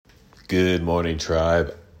Good morning,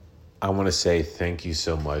 tribe. I want to say thank you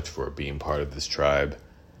so much for being part of this tribe,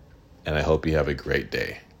 and I hope you have a great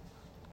day.